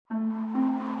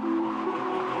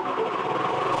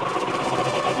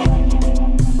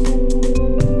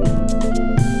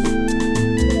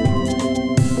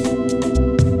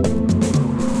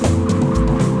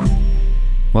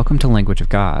Welcome to Language of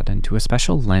God and to a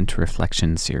special Lent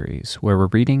reflection series where we're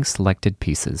reading selected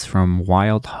pieces from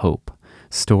Wild Hope,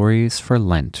 Stories for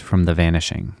Lent from the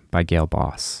Vanishing by Gail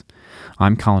Boss.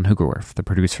 I'm Colin Hugerwerf, the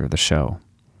producer of the show.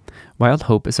 Wild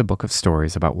Hope is a book of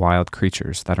stories about wild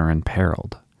creatures that are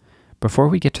imperiled. Before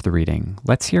we get to the reading,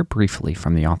 let's hear briefly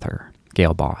from the author,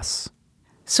 Gail Boss.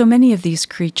 So many of these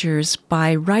creatures,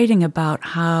 by writing about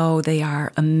how they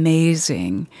are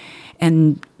amazing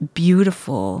and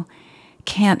beautiful,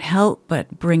 can't help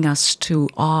but bring us to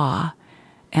awe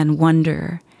and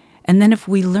wonder. And then if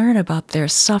we learn about their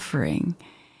suffering,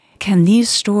 can these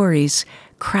stories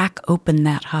crack open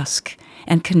that husk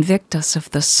and convict us of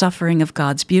the suffering of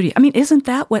God's beauty? I mean, isn't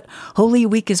that what Holy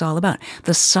Week is all about?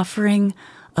 The suffering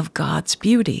of God's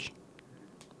beauty.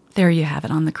 There you have it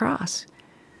on the cross.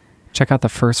 Check out the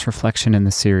first reflection in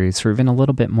the series for even a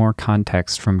little bit more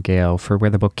context from Gail for where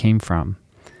the book came from.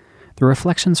 The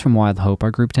reflections from Wild Hope are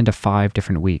grouped into 5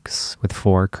 different weeks, with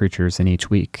 4 creatures in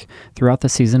each week, throughout the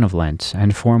season of Lent,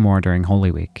 and 4 more during Holy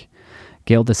Week.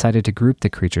 Gail decided to group the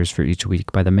creatures for each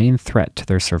week by the main threat to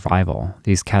their survival,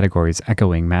 these categories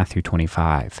echoing Matthew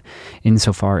 25,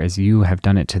 insofar as you have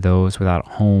done it to those without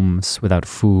homes, without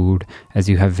food, as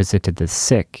you have visited the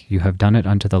sick, you have done it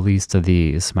unto the least of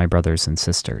these, my brothers and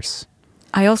sisters.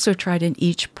 I also tried in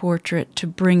each portrait to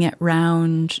bring it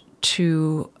round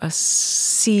to a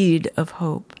seed of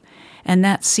hope. And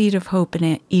that seed of hope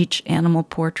in each animal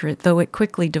portrait, though it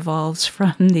quickly devolves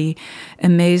from the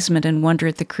amazement and wonder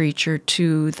at the creature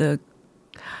to the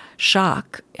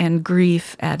shock and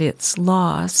grief at its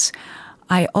loss,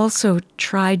 I also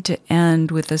tried to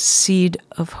end with a seed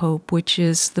of hope, which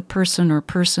is the person or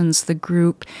persons, the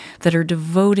group that are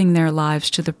devoting their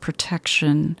lives to the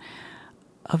protection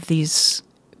of these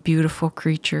beautiful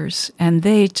creatures. And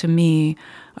they, to me,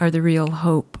 are the real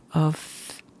hope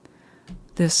of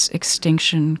this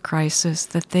extinction crisis,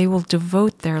 that they will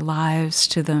devote their lives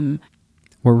to them.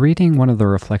 We're reading one of the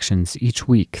reflections each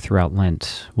week throughout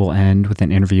Lent. We'll end with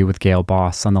an interview with Gail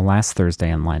Boss on the last Thursday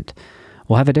in Lent.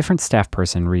 We'll have a different staff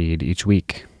person read each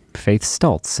week. Faith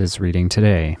Stultz is reading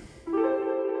today.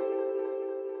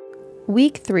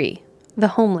 Week 3, The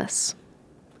Homeless.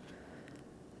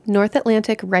 North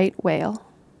Atlantic right whale.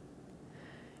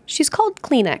 She's called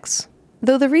Kleenex,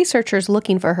 though the researchers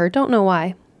looking for her don't know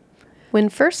why. When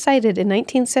first sighted in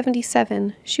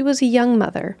 1977, she was a young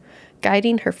mother,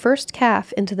 guiding her first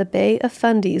calf into the Bay of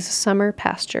Fundy's summer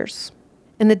pastures.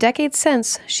 In the decades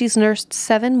since, she's nursed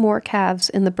 7 more calves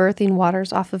in the birthing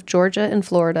waters off of Georgia and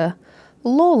Florida,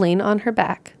 lolling on her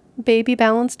back, baby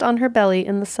balanced on her belly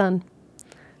in the sun.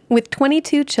 With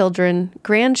 22 children,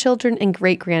 grandchildren, and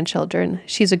great-grandchildren,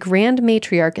 she's a grand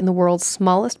matriarch in the world's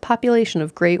smallest population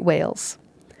of great whales.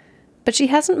 But she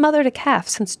hasn't mothered a calf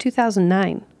since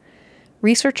 2009.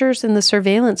 Researchers in the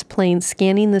surveillance plane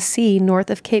scanning the sea north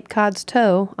of Cape Cod's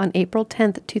Toe on April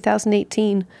 10,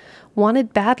 2018,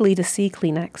 wanted badly to see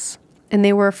Kleenex, and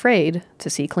they were afraid to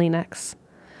see Kleenex.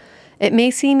 It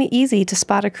may seem easy to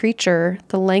spot a creature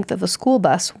the length of a school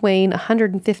bus weighing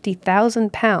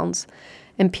 150,000 pounds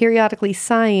and periodically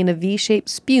sighing a V-shaped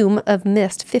spume of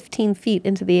mist 15 feet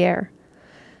into the air.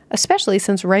 Especially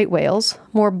since right whales,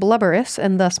 more blubberous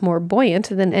and thus more buoyant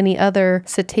than any other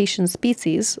cetacean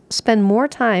species, spend more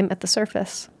time at the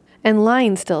surface, and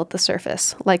lying still at the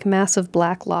surface, like massive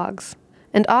black logs,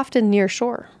 and often near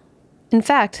shore. In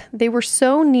fact, they were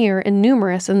so near and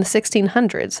numerous in the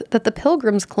 1600s that the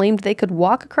Pilgrims claimed they could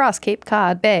walk across Cape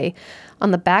Cod Bay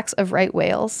on the backs of right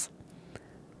whales.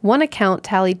 One account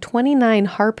tallied 29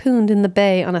 harpooned in the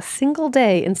bay on a single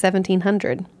day in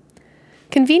 1700.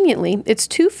 Conveniently, its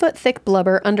 2-foot-thick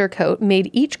blubber undercoat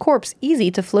made each corpse easy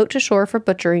to float to shore for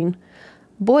butchering.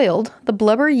 Boiled, the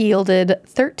blubber yielded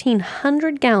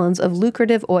 1,300 gallons of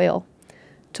lucrative oil.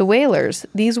 To whalers,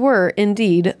 these were,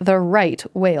 indeed, the right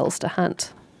whales to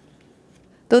hunt.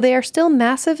 Though they are still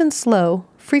massive and slow,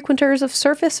 frequenters of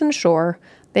surface and shore,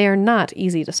 they are not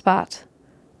easy to spot.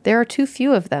 There are too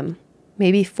few of them.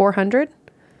 Maybe 400?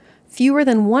 Fewer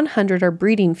than 100 are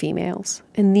breeding females,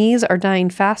 and these are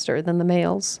dying faster than the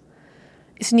males.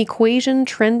 It's an equation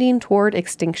trending toward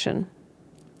extinction.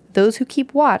 Those who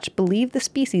keep watch believe the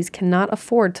species cannot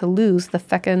afford to lose the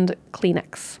fecund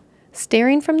Kleenex.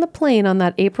 Staring from the plane on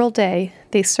that April day,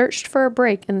 they searched for a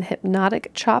break in the hypnotic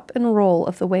chop and roll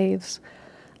of the waves.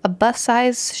 A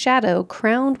bus-sized shadow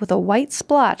crowned with a white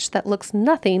splotch that looks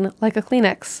nothing like a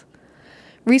Kleenex.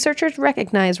 Researchers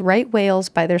recognize right whales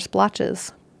by their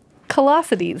splotches.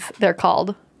 Callosities, they're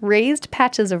called, raised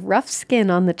patches of rough skin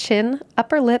on the chin,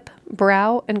 upper lip,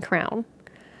 brow, and crown.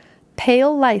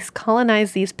 Pale lice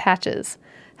colonize these patches,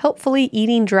 helpfully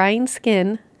eating drying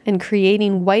skin, and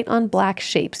creating white on black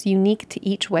shapes unique to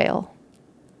each whale.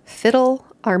 Fiddle,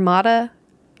 Armada,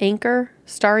 Anchor,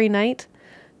 Starry Night,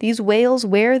 these whales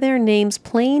wear their names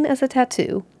plain as a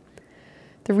tattoo.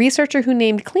 The researcher who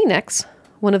named Kleenex,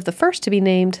 one of the first to be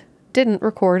named, didn't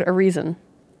record a reason.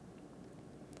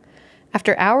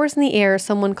 After hours in the air,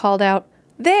 someone called out,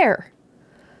 "There!"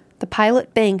 The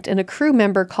pilot banked and a crew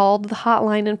member called the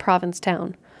hotline in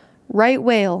Provincetown. Right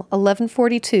whale,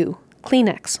 1142,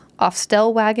 Kleenex, off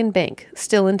Stellwagen Bank,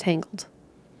 still entangled.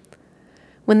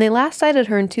 When they last sighted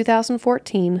her in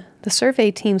 2014, the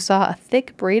survey team saw a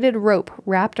thick braided rope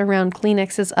wrapped around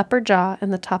Kleenex's upper jaw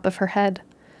and the top of her head.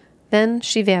 Then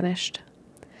she vanished.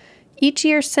 Each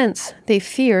year since, they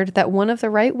feared that one of the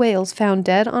right whales found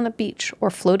dead on a beach or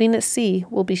floating at sea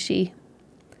will be she.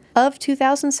 Of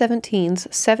 2017's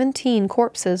 17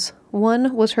 corpses,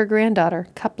 one was her granddaughter,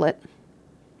 Couplet.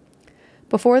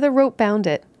 Before the rope bound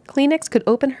it, Kleenex could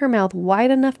open her mouth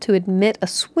wide enough to admit a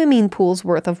swimming pool's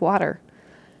worth of water.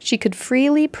 She could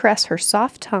freely press her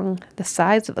soft tongue, the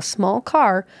size of a small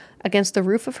car, against the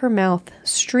roof of her mouth,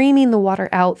 streaming the water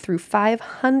out through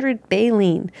 500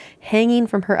 baleen hanging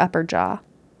from her upper jaw.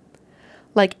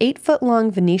 Like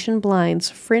 8-foot-long Venetian blinds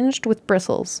fringed with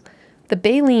bristles, the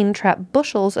baleen trapped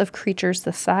bushels of creatures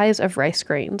the size of rice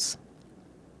grains.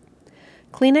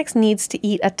 Kleenex needs to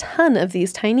eat a ton of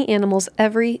these tiny animals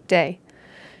every day.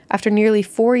 After nearly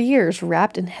 4 years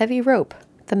wrapped in heavy rope,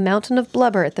 the mountain of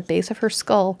blubber at the base of her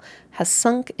skull has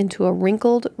sunk into a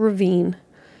wrinkled ravine.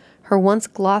 Her once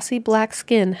glossy black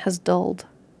skin has dulled.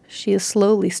 She is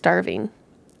slowly starving.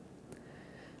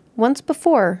 Once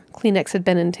before, Kleenex had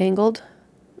been entangled.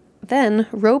 Then,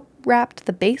 rope wrapped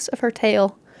the base of her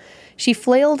tail. She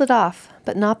flailed it off,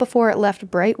 but not before it left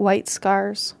bright white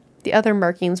scars, the other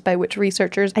markings by which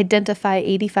researchers identify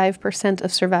 85%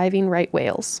 of surviving right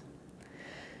whales.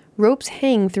 Ropes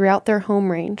hang throughout their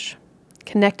home range.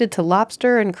 Connected to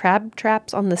lobster and crab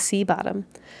traps on the sea bottom,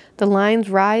 the lines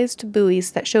rise to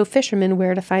buoys that show fishermen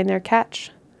where to find their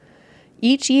catch.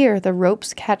 Each year, the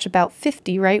ropes catch about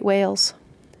 50 right whales.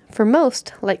 For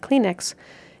most, like Kleenex,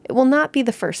 it will not be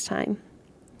the first time.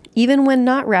 Even when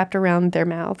not wrapped around their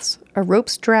mouths, a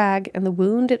rope's drag and the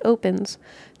wound it opens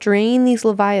drain these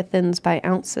leviathans by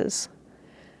ounces.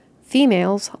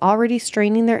 Females, already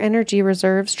straining their energy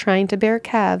reserves trying to bear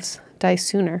calves, die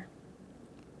sooner.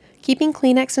 Keeping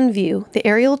Kleenex in view, the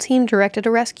aerial team directed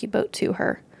a rescue boat to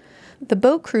her. The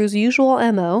boat crew's usual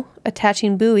MO,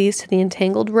 attaching buoys to the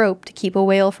entangled rope to keep a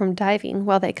whale from diving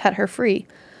while they cut her free,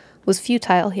 was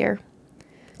futile here.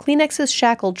 Kleenex's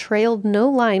shackle trailed no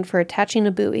line for attaching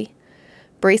a buoy.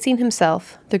 Bracing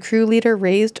himself, the crew leader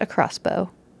raised a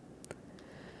crossbow.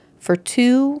 For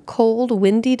 2 cold,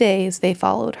 windy days they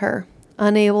followed her,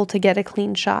 unable to get a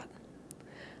clean shot.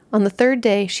 On the 3rd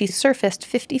day, she surfaced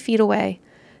 50 feet away,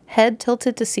 head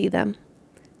tilted to see them.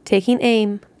 Taking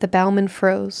aim, the bowman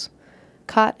froze,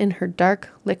 caught in her dark,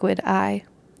 liquid eye.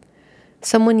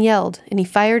 Someone yelled, and he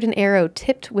fired an arrow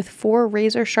tipped with 4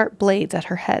 razor-sharp blades at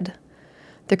her head.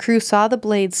 The crew saw the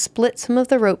blades split some of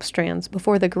the rope strands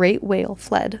before the great whale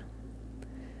fled.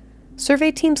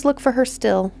 Survey teams look for her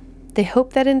still. They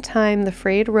hope that in time the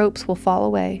frayed ropes will fall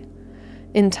away,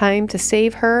 in time to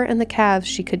save her and the calves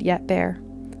she could yet bear.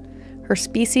 Her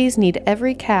species need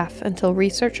every calf until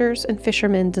researchers and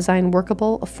fishermen design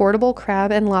workable, affordable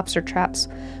crab and lobster traps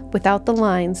without the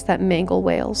lines that mangle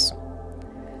whales.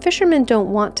 Fishermen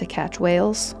don't want to catch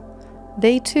whales.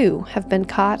 They, too, have been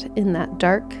caught in that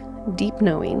dark, deep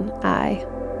knowing eye.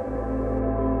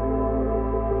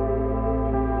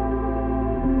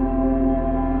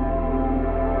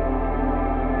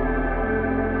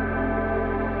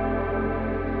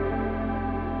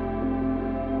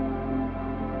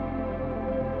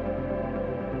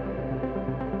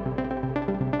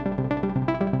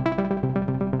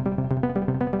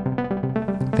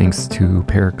 Thanks to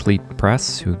Paraclete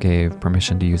Press, who gave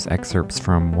permission to use excerpts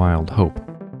from Wild Hope.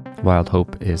 Wild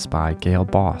Hope is by Gail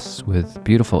Boss, with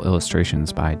beautiful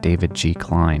illustrations by David G.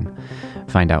 Klein.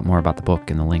 Find out more about the book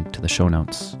in the link to the show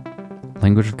notes.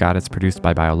 Language of God is produced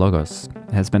by BioLogos.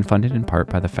 It has been funded in part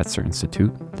by the Fetzer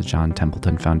Institute, the John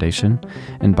Templeton Foundation,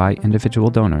 and by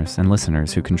individual donors and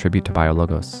listeners who contribute to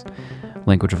BioLogos.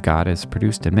 Language of God is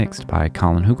produced and mixed by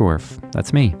Colin Hugerwerf.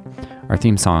 That's me. Our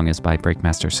theme song is by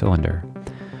Breakmaster Cylinder.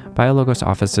 BioLogos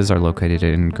offices are located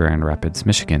in Grand Rapids,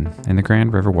 Michigan, in the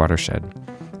Grand River watershed.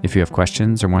 If you have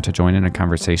questions or want to join in a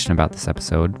conversation about this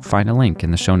episode, find a link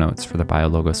in the show notes for the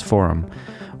BioLogos forum,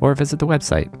 or visit the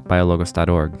website,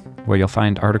 biologos.org, where you'll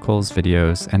find articles,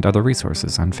 videos, and other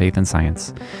resources on faith and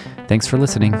science. Thanks for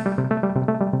listening.